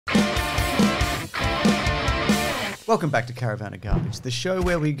Welcome back to Caravan of Garbage, the show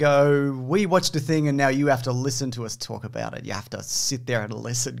where we go, we watched a thing and now you have to listen to us talk about it. You have to sit there and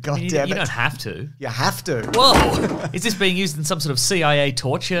listen. God damn it. You don't have to. You have to. Whoa! Is this being used in some sort of CIA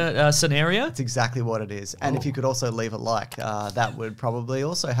torture scenario? That's exactly what it is. And if you could also leave a like, that would probably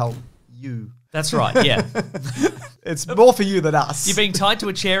also help you. That's right, yeah. It's more for you than us. You're being tied to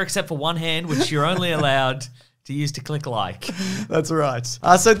a chair except for one hand, which you're only allowed to use to click like. That's right.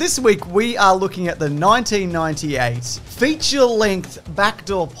 So this week we are looking at the 1998 feature-length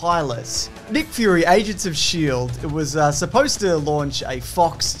backdoor pilot, Nick Fury, Agents of S.H.I.E.L.D. It was supposed to launch a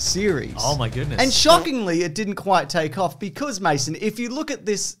Fox series. Oh my goodness. And shockingly, it didn't quite take off because, Mason, if you look at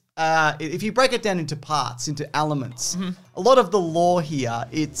this, if you break it down into parts, into elements, a lot of the lore here,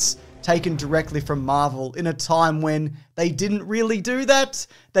 it's taken directly from Marvel in a time when they didn't really do that.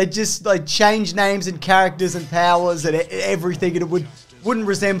 They just changed names and characters and powers and everything, and it wouldn't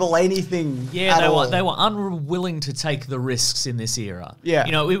resemble anything. Yeah, at all. they were unwilling to take the risks in this era. Yeah.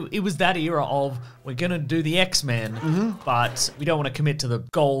 You know, it was that era of, we're going to do the X-Men, but we don't want to commit to the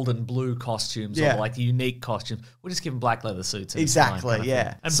gold and blue costumes or like the unique costumes. We'll just give them black leather suits. Exactly,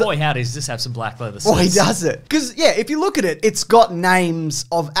 yeah. And boy, howdy, does this have some black leather suits. Boy, does it. Because, yeah, if you look at it, it's got names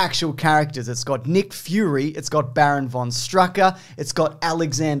of actual characters. It's got Nick Fury, it's got Baron von Strucker, it's got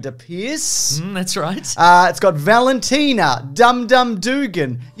Alexander Pierce. That's right. It's got Valentina, Dum Dum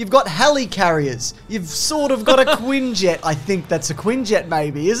Dugan. You've got helicarriers. You've sort of got a Quinjet. I think that's a Quinjet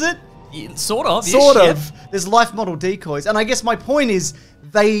maybe, is it? Sort of. Sort yes, of. There's life model decoys. And I guess my point is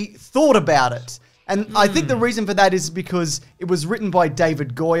they thought about it. And I think the reason for that is because it was written by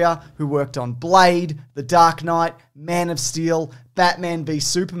David Goyer, who worked on Blade, The Dark Knight, Man of Steel, Batman v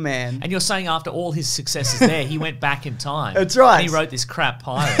Superman. And you're saying after all his successes there, he went back in time. That's right. And he wrote this crap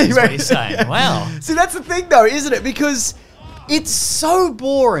pilot, is what you're saying. Yeah. Wow. See, that's the thing though, isn't it? Because it's so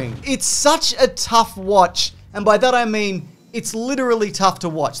boring. It's such a tough watch. And by that I mean, it's literally tough to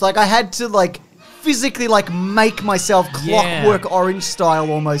watch. Like, I had to, physically, make myself Clockwork Orange style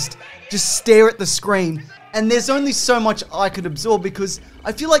almost, just stare at the screen. And there's only so much I could absorb because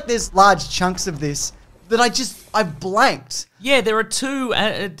I feel like there's large chunks of this that I've blanked. Yeah, there are two,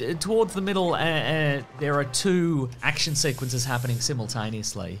 towards the middle, there are two action sequences happening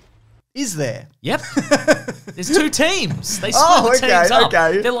simultaneously. Is there? Yep. There's two teams. They split the teams up.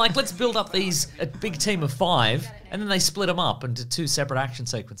 They're like, let's build up a big team of 5, and then they split them up into 2 separate action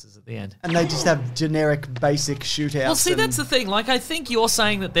sequences at the end. And they just have generic, basic shootouts. Well, see, that's the thing. I think you're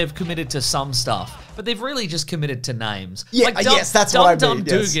saying that they've committed to some stuff, but they've really just committed to names. Yeah, yes, that's what I mean. Dum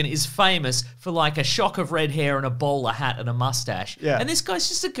Dum Dugan is famous for, a shock of red hair and a bowler hat and a mustache. Yeah. And this guy's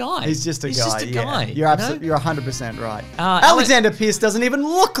just a guy. He's just a guy. You're absolutely, you're 100% right. Alexander Pierce doesn't even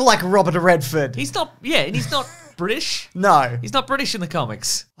look like Robert Redford. He's not, and he's not British. No. He's not British in the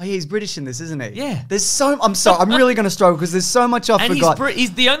comics. Oh, yeah, he's British in this, isn't he? Yeah. I'm sorry, I'm really going to struggle because there's so much I forgot.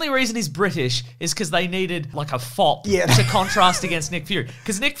 He's the only reason he's British is because they needed, a fop to contrast against Nick Fury.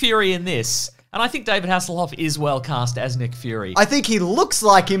 Because Nick Fury in this, and I think David Hasselhoff is well cast as Nick Fury. I think he looks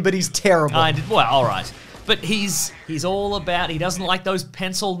like him, but he's terrible. Well, all right. But he's all about, he doesn't like those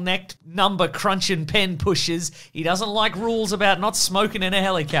pencil-necked number crunching pen pushes. He doesn't like rules about not smoking in a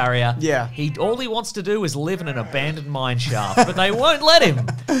helicarrier. Yeah. All he wants to do is live in an abandoned mine shaft, but they won't let him.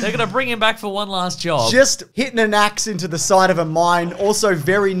 They're going to bring him back for one last job. Just hitting an axe into the side of a mine, also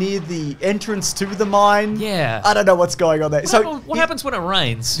very near the entrance to the mine. Yeah. I don't know what's going on there. What happens when it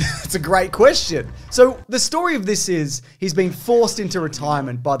rains? It's a great question. So the story of this is he's been forced into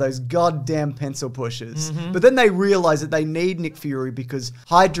retirement by those goddamn pencil pushers. But then they realize that they need Nick Fury because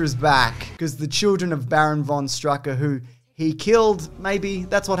Hydra's back. Because the children of Baron von Strucker, who he killed, maybe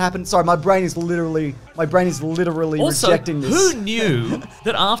that's what happened. Sorry, my brain is literally also, rejecting this. Who knew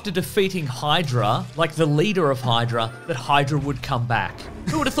that after defeating Hydra, the leader of Hydra, that Hydra would come back?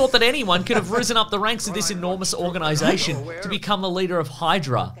 Who would have thought that anyone could have risen up the ranks of this enormous organization to become the leader of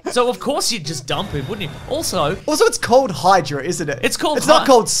Hydra? So of course you'd just dump him, wouldn't you? Also, it's called Hydra, isn't it? It's not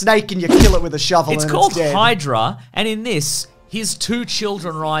called Snake and you kill it with a shovel. It's called Hydra, and in this, his 2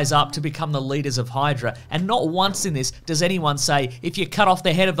 children rise up to become the leaders of Hydra, and not once in this does anyone say, if you cut off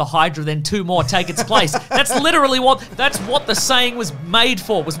the head of the Hydra, then 2 more take its place. That's literally what the saying was made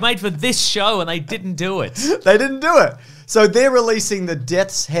for. It was made for this show, and they didn't do it. They didn't do it. So they're releasing the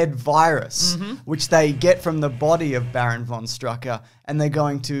Death's Head virus, which they get from the body of Baron von Strucker, and they're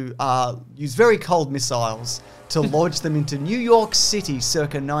going to use very cold missiles to launch them into New York City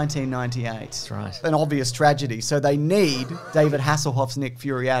circa 1998. That's right. An obvious tragedy. So they need David Hasselhoff's Nick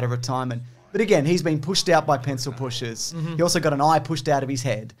Fury out of retirement. But again, he's been pushed out by pencil pushers. He also got an eye pushed out of his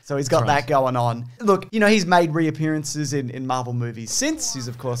head. So he's got that going on. Look, you know, he's made reappearances in Marvel movies since. He's,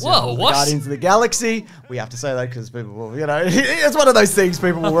 of course, in Guardians of the Galaxy. We have to say that because people will, you know, it's one of those things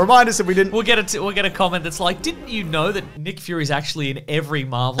people will remind us if we didn't. We'll get a comment that's like, didn't you know that Nick Fury's actually in every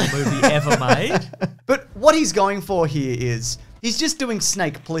Marvel movie ever made? But what he's going for here is he's just doing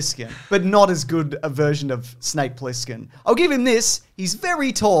Snake Plissken, but not as good a version of Snake Plissken. I'll give him this. He's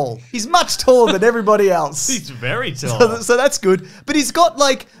very tall. He's much taller than everybody else. He's very tall. So that's good. But he's got,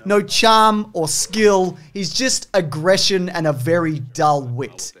 like, no charm or skill. He's just aggression and a very dull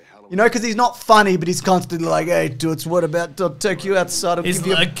wit. You know, because he's not funny, but he's constantly like, hey, dudes, what about I'll take you outside and It's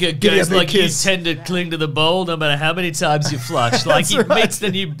give like you a big you kiss. tend to cling to the bowl no matter how many times you flush. Like he meets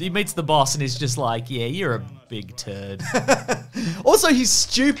the boss and he's just like, yeah, you're a big turd. Also, he's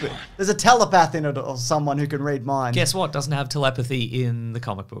stupid. There's a telepath in it or someone who can read minds. Guess what? Doesn't have telepathy in the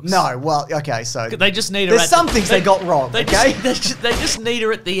comic books. No, well, okay, so They just need her. there's some things they got wrong, They okay? they just need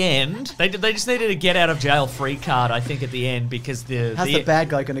her at the end. They just needed a get out of jail free card, I think, at the end because How's the bad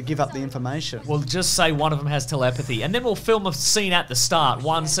guy going to give up the information? We'll just say one of them has telepathy, and then we'll film a scene at the start,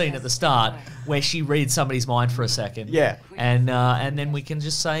 one scene at the start, where she reads somebody's mind for a second. Yeah. And then we can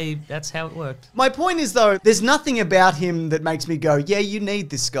just say that's how it worked. My point is, though, there's nothing about him that makes me go, yeah, you need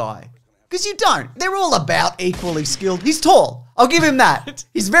this guy. Because you don't. They're all about equally skilled. He's tall. I'll give him that.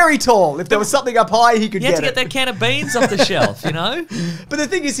 He's very tall. If there was something up high, he could You have to get get that can of beans off the shelf, you know? But the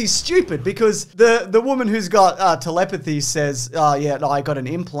thing is, he's stupid because the woman who's got telepathy says, oh, yeah, no, I got an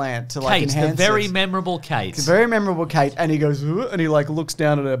implant to, like, Kate, enhance the very it. memorable Kate. The very memorable Kate. And he goes, and he, like, looks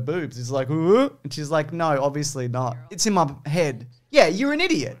down at her boobs. He's like, and she's like, no, obviously not. It's in my head. Yeah, you're an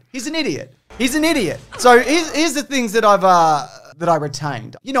idiot. He's an idiot. He's an idiot. So here's the things that I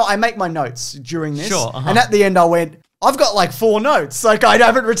retained. You know, I make my notes during this. Sure, And at the end I went, I've got like 4 notes. Like, I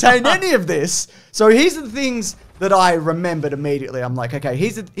haven't retained any of this. So here's the things that I remembered immediately. I'm like, okay,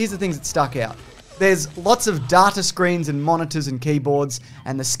 here's the things that stuck out. There's lots of data screens and monitors and keyboards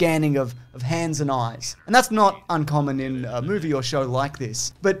and the scanning of hands and eyes. And that's not uncommon in a movie or show like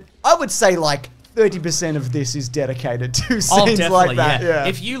this. But I would say like 30% of this is dedicated to scenes like that. Yeah.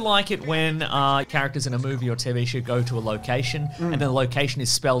 If you like it when characters in a movie or TV show go to a location and the location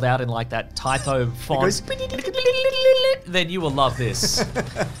is spelled out in like that typo font, then you will love this.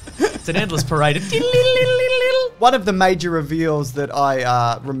 It's an endless parade of One of the major reveals that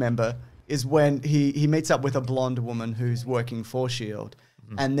I remember is when he meets up with a blonde woman who's working for S.H.I.E.L.D.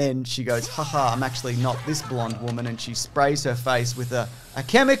 And then she goes, haha, I'm actually not this blonde woman. And she sprays her face with a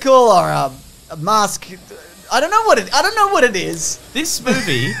chemical or a mask. I don't know what it is. This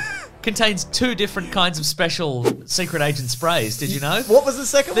movie contains 2 different kinds of special secret agent sprays. Did you know? What was the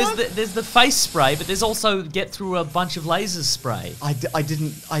second one? There's the face spray, but there's also get through a bunch of lasers spray. I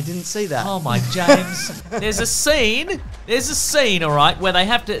didn't see that. Oh my James! There's a scene, all right, where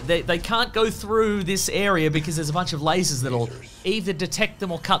they can't go through this area because there's a bunch of lasers that'll either detect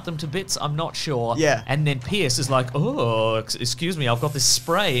them or cut them to bits. I'm not sure. Yeah. And then Pierce is like, oh, excuse me, I've got this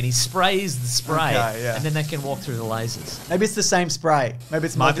spray, and he sprays the spray, and then they can walk through the lasers. Maybe it's the same spray. Maybe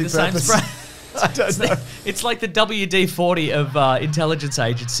it's Might be the same spray. I don't know. It's like the WD-40 of intelligence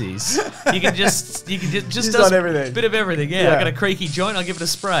agencies. You can just He's does on everything. a bit of everything. Yeah, I got a creaky joint. I'll give it a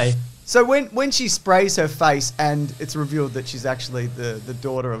spray. So when she sprays her face and it's revealed that she's actually the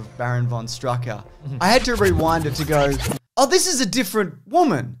daughter of Baron von Strucker, I had to rewind it to go, oh, this is a different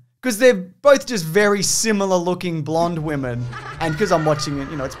woman. Because they're both just very similar looking blonde women. And because I'm watching it,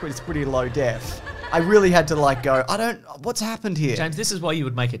 you know, it's pretty low def. I really had to like go, what's happened here? James, this is why you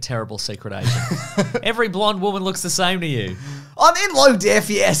would make a terrible secret agent. Every blonde woman looks the same to you. I'm in low def,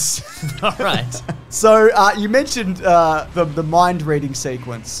 yes. All right. So you mentioned the mind reading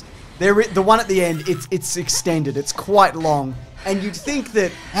sequence. The one at the end, it's extended. It's quite long. And you'd think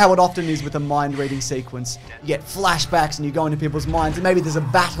that how it often is with a mind-reading sequence, you get flashbacks and you go into people's minds, and maybe there's a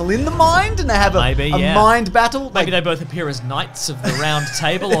battle in the mind, and they have a mind battle. Maybe they both appear as knights of the round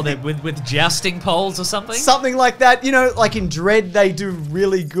table, or they're with jousting poles or something. Something like that. You know, like in Dredd, they do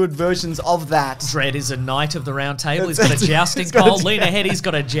really good versions of that. Dredd is a knight of the round table. He's got a jousting pole. Lena Headey's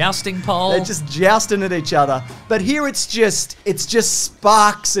got a jousting pole. They're just jousting at each other. But here it's just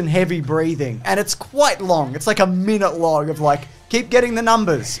sparks and heavy breathing, and it's quite long. It's like a minute long of like, keep getting the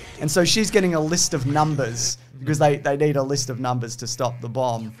numbers. And so she's getting a list of numbers because they need a list of numbers to stop the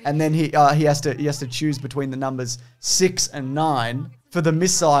bomb. And then he has to choose between the numbers 6 and 9 for the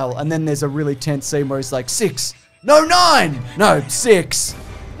missile. And then there's a really tense scene where he's like, 6, no, 9, no, 6.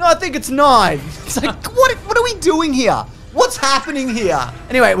 No, I think it's 9. It's like, what are we doing here? What's happening here?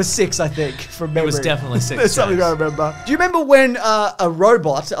 Anyway, it was 6, I think, from memory. It was definitely 6. That's something I remember. Do you remember when a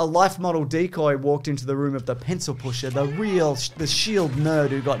robot, a life model decoy, walked into the room of the pencil pusher, the S.H.I.E.L.D. nerd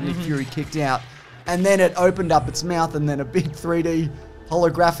who got Nick Fury kicked out, and then it opened up its mouth and then a big 3D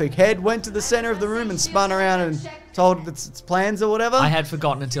holographic head went to the center of the room and spun around and told its plans or whatever? I had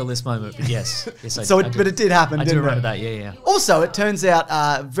forgotten until this moment, but yes. But it did happen, I didn't do remember it? that, yeah. Also, it turns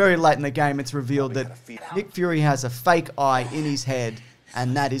out very late in the game, it's revealed that Nick Fury has a fake eye in his head,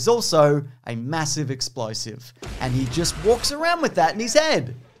 and that is also a massive explosive. And he just walks around with that in his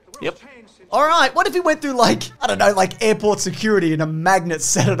head. Yep. All right, what if he went through, like, I don't know, like airport security and a magnet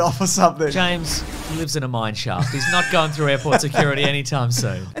set it off or something? James lives in a mine shaft. He's not going through airport security anytime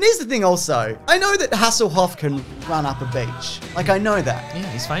soon. And here's the thing also. I know that Hasslehoff can run up a beach. Like, I know that. Yeah,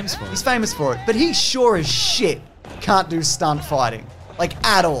 he's famous for it. He's famous for it. But he sure as shit can't do stunt fighting. Like,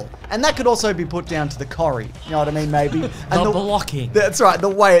 at all. And that could also be put down to the Corrie. You know what I mean, maybe? And the blocking. That's right, the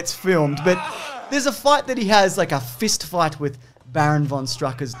way it's filmed. But there's a fight that he has, like a fist fight with Baron von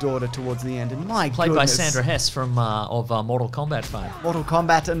Strucker's daughter towards the end, and Played by Sandra Hess from of Mortal Kombat fame. Mortal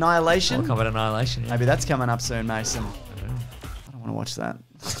Kombat Annihilation? Mortal Kombat Annihilation, yeah. Maybe that's coming up soon, Mason. I don't want to watch that.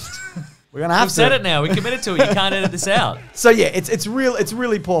 We're gonna have We've said it now. We committed to it. You can't edit this out. So yeah, it's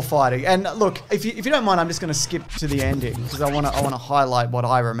really poor fighting. And look, if you don't mind, I'm just gonna skip to the ending because I wanna highlight what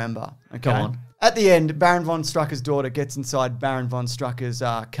I remember. Okay. Go on. At the end, Baron von Strucker's daughter gets inside Baron von Strucker's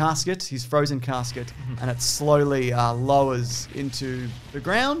casket, his frozen casket, and it slowly lowers into the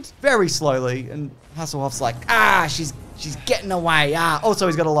ground, very slowly. And Hasslehoff's like, she's getting away. Also,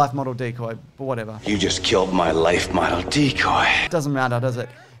 he's got a life model decoy, but whatever. You just killed my life model decoy. Doesn't matter, does it?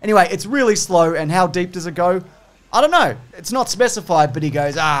 Anyway, it's really slow, and how deep does it go? I don't know. It's not specified, but he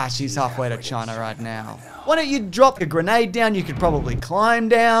goes, she's halfway to China right now. Why don't you drop a grenade down? You could probably climb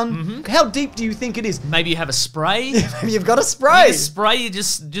down. How deep do you think it is? Maybe you have a spray. Maybe you've got a spray. You spray, you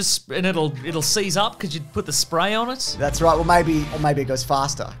just and it'll seize up because you put the spray on it. That's right. Well, maybe it goes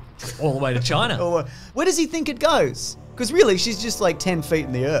faster. All the way to China. Where does he think it goes? Because really, she's just like 10 feet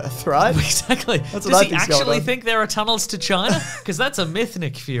in the earth, right? Exactly. That's Does he actually think there are tunnels to China? Because that's a myth,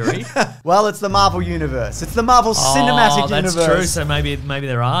 Nick Fury. Well, it's the Marvel universe. It's the Marvel cinematic universe. That's true. So maybe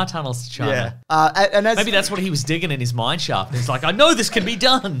there are tunnels to China. Yeah. Maybe that's what he was digging in his mine shaft. He's like, I know this can be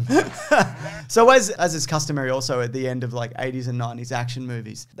done. So as is customary also at the end of like 80s and 90s action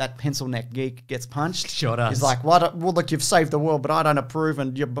movies, that pencil neck geek gets punched. Sure does. He's like, well, look, you've saved the world, but I don't approve,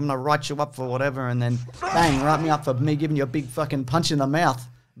 and I'm going to write you up for whatever, and then bang, write me up for me giving you a big fucking punch in the mouth,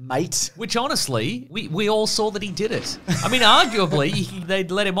 mate. Which honestly, we all saw that he did it. I mean, arguably,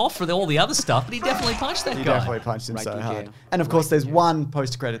 they'd let him off for all the other stuff, but he definitely punched that guy. He definitely punched him so hard. And of course, there's one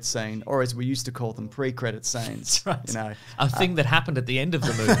post-credit scene, or as we used to call them, pre-credit scenes. That's right. You know, a thing that happened at the end of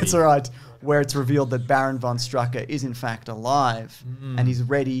the movie. That's right. Where it's revealed that Baron von Strucker is in fact alive, and he's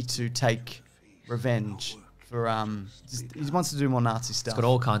ready to take revenge. For he wants to do more Nazi stuff. He's got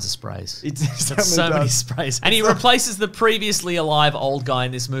all kinds of sprays. It's got so many sprays. And he replaces the previously alive old guy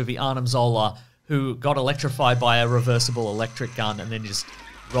in this movie, Arnim Zola, who got electrified by a reversible electric gun and then just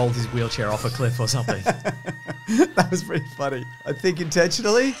rolled his wheelchair off a cliff or something. That was pretty funny. I think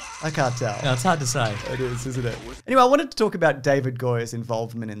intentionally? I can't tell. No, it's hard to say. It is, isn't it? Anyway, I wanted to talk about David Goyer's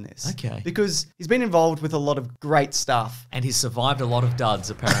involvement in this. Okay. Because he's been involved with a lot of great stuff. And he's survived a lot of duds,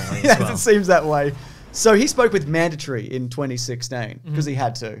 apparently, Yes, as well. it seems that way. So he spoke with Mandatory in 2016 because he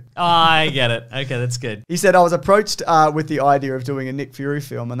had to. Oh, I get it. Okay, that's good. He said, I was approached with the idea of doing a Nick Fury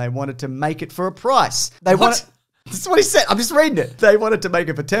film and they wanted to make it for a price. What? This is what he said. I'm just reading it. They wanted to make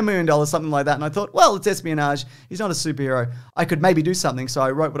it for $10 million, something like that. And I thought, well, it's espionage. He's not a superhero. I could maybe do something. So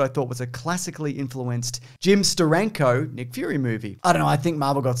I wrote what I thought was a classically influenced Jim Steranko Nick Fury movie. I don't know. I think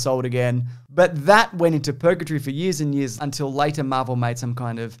Marvel got sold again. But that went into purgatory for years and years until later Marvel made some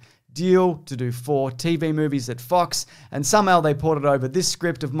kind of deal to do 4 TV movies at Fox, and somehow they ported over this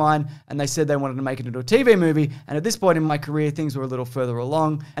script of mine and they said they wanted to make it into a TV movie. And at this point in my career, things were a little further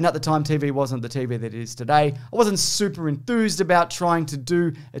along, and at the time TV wasn't the TV that it is today. I wasn't super enthused about trying to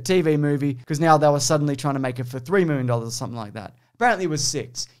do a TV movie because now they were suddenly trying to make it for $3 million or something like that. Apparently it was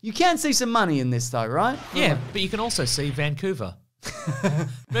 6. You can see some money in this though, right? Yeah, but you can also see Vancouver.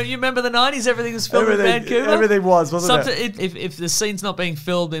 You remember the 90s? Everything was filmed in Vancouver. Everything wasn't it? If the scene's not being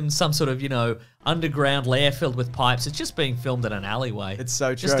filmed in some sort of, underground lair filled with pipes, it's just being filmed in an alleyway. It's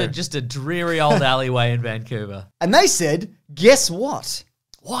so true. Just a dreary old alleyway in Vancouver. And they said, guess what?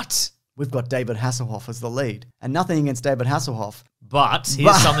 What? We've got David Hasselhoff as the lead. And nothing against David Hasselhoff. But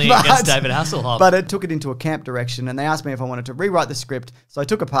here's something against David Hasselhoff. But it took it into a camp direction, and they asked me if I wanted to rewrite the script, so I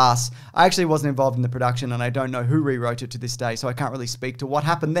took a pass. I actually wasn't involved in the production, and I don't know who rewrote it to this day, so I can't really speak to what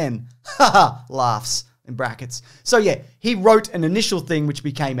happened then. Haha, laughs in brackets. So yeah, he wrote an initial thing which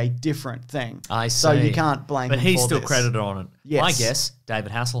became a different thing. I see. So you can't blame him But he's for still this. credited on it. Yes. My guess,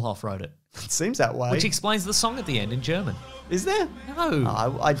 David Hasselhoff wrote it. It seems that way. Which explains the song at the end in German. Is there? No.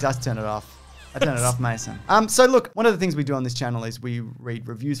 Oh, I just turn it off. I turn it off, Mason. So look, one of the things we do on this channel is we read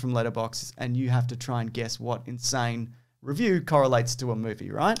reviews from Letterboxd, and you have to try and guess what insane review correlates to a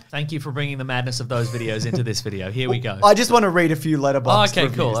movie, right? Thank you for bringing the madness of those videos into this video. Here we go. I just want to read a few Letterboxd okay,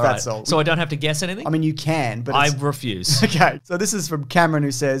 reviews, cool. All that's right. all. So I don't have to guess anything? I mean, you can, but I it's... refuse. Okay, so this is from Cameron,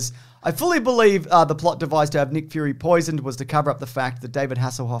 who says, I fully believe the plot device to have Nick Fury poisoned was to cover up the fact that David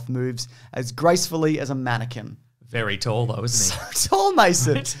Hasselhoff moves as gracefully as a mannequin. Very tall, though, isn't he? So tall,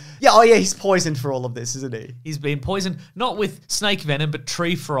 Mason. Yeah, oh yeah, he's poisoned for all of this, isn't he? He's been poisoned, not with snake venom, but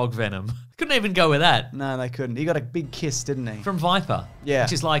tree frog venom. Couldn't even go with that. No, they couldn't. He got a big kiss, didn't he? From Viper. Yeah.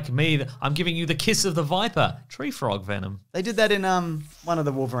 Which is like me, I'm giving you the kiss of the Viper. Tree frog venom. They did that in one of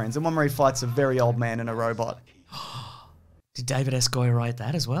the Wolverines, the one where he fights a very old man and a robot. Did David S. Goyer write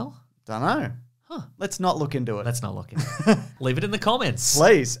that as well? Don't know. Huh. Let's not look into it. Let's not look into it. Leave it in the comments.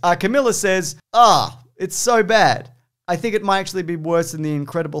 Please. Camilla says, it's so bad. I think it might actually be worse than the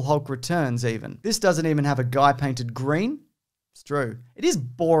Incredible Hulk Returns even. This doesn't even have a guy painted green. It's true. It is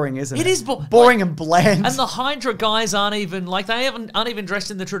boring, isn't it? It is boring and bland. And the Hydra guys aren't even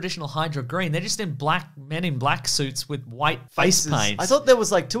dressed in the traditional Hydra green. They're just in men in black suits with white face paint. I thought there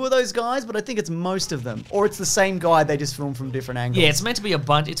was like 2 of those guys, but I think it's most of them. Or it's the same guy, they just film from different angles. Yeah, it's meant to be a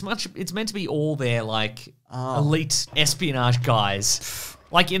bunch. It's meant to be all their like elite espionage guys.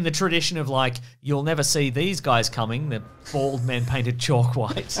 Like in the tradition of like, you'll never see these guys coming, the bald men painted chalk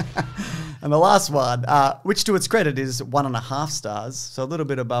white. And the last one, which to its credit is 1.5 stars, so a little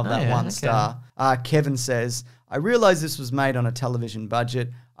bit above that 1 star. Kevin says, I realize this was made on a television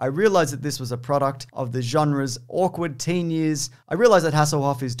budget. I realize that this was a product of the genre's awkward teen years. I realize that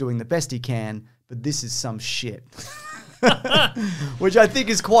Hasslehoff is doing the best he can, but this is some shit. Which I think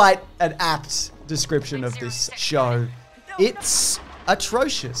is quite an apt description of this show. It's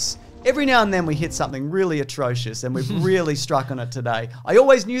atrocious. Every now and then we hit something really atrocious, and we've really struck on it today. I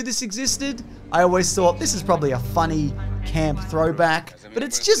always knew this existed. I always thought this is probably a funny camp throwback, but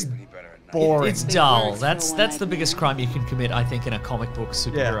it's just boring. It's dull. That's the biggest crime you can commit, I think, in a comic book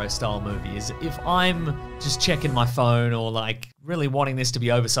superhero style movie. Is if I'm just checking my phone or like really wanting this to be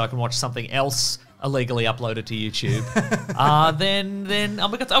over so I can watch something else illegally uploaded to YouTube, then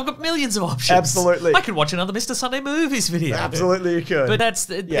I've got millions of options. Absolutely. I could watch another Mr. Sunday Movies video. Absolutely you could. But that's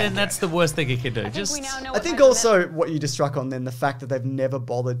the worst thing you can do. I think also what you just struck on then, the fact that they've never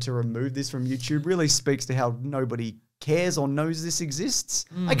bothered to remove this from YouTube really speaks to how nobody cares or knows this exists.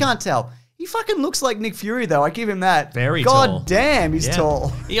 I can't tell. He fucking looks like Nick Fury, though. I give him that. Very tall. God damn, he's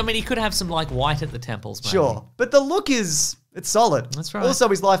tall. I mean, he could have some like white at the temples, maybe. Sure. But the look it's solid. That's right. Also,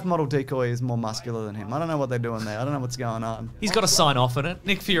 his life model decoy is more muscular than him. I don't know what they're doing there. I don't know what's going on. He's got to sign off on it.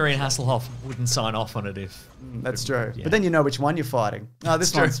 Nick Fury and Hasslehoff wouldn't sign off on it if... That's true. Yeah. But then you know which one you're fighting. No,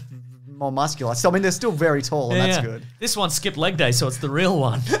 this one's more muscular. So, I mean, they're still very tall, and that's good. This one skipped leg day, so it's the real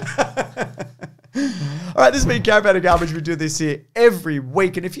one. All right, this has been Caravan and Garbage. We do this here every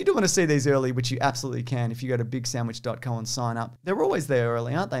week. And if you do want to see these early, which you absolutely can, if you go to bigsandwich.co and sign up, they're always there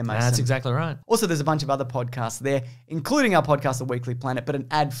early, aren't they, Mason? That's exactly right. Also, there's a bunch of other podcasts there, including our podcast, The Weekly Planet, but an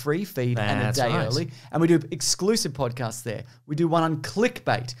ad-free feed and a day early. And we do exclusive podcasts there. We do one on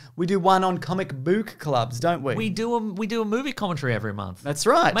clickbait. We do one on comic book clubs, don't we? We do a movie commentary every month. That's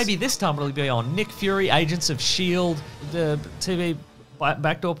right. Maybe this time it'll be on Nick Fury, Agents of S.H.I.E.L.D., the TV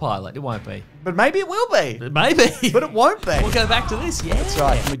backdoor pilot. It won't be. But maybe it will be. Maybe. But it won't be. We'll go back to this, yeah. That's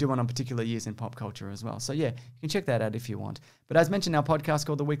right. And we do one on particular years in pop culture as well. So yeah, you can check that out if you want. But as mentioned, our podcast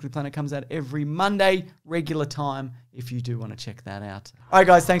called The Weekly Planet comes out every Monday, regular time, if you do want to check that out. All right,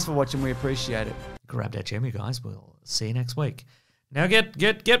 guys, thanks for watching. We appreciate it. Grab that gem, you guys. We'll see you next week. Now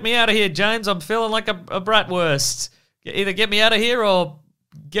get me out of here, James. I'm feeling like a bratwurst. Either get me out of here or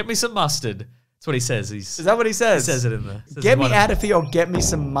get me some mustard. That's what he says. Is that what he says? He says it in there. Get me out of here or get me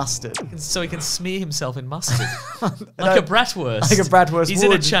some mustard. So he can smear himself in mustard. Like a bratwurst. Like a bratwurst He's would.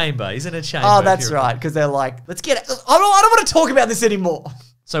 in a chamber. Oh, that's right. Because they're like, let's get... I don't want to talk about this anymore.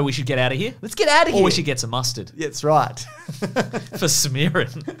 So we should get out of here? Let's get out of here. Or we should get some mustard. Yeah, that's right. For smearing.